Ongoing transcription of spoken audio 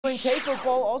UNK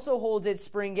football also holds its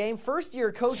spring game.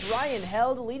 First-year coach Ryan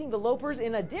Held leading the Lopers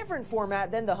in a different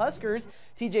format than the Huskers.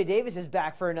 TJ Davis is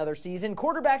back for another season.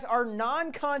 Quarterbacks are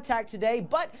non-contact today,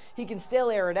 but he can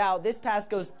still air it out. This pass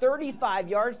goes 35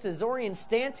 yards to Zorian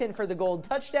Stanton for the gold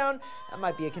touchdown. That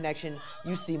might be a connection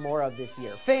you see more of this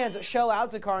year. Fans show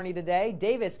out to Kearney today.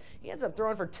 Davis, he ends up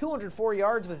throwing for 204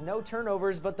 yards with no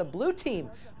turnovers, but the blue team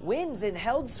wins in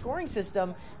Held's scoring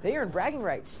system. They earn bragging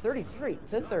rights,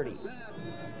 33-30.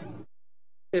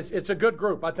 It's a good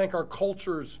group. I think our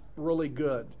culture's really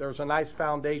good. There's a nice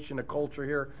foundation of culture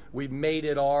here. We've made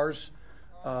it ours,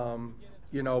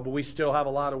 but we still have a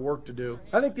lot of work to do.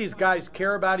 I think these guys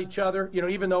care about each other.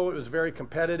 Even though it was very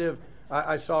competitive,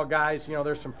 I saw guys,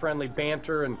 there's some friendly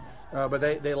banter, but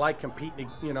they like competing,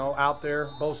 out there,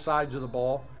 both sides of the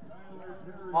ball.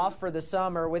 Off for the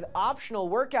summer with optional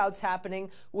workouts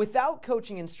happening without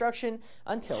coaching instruction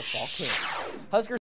until fall camp. Huskers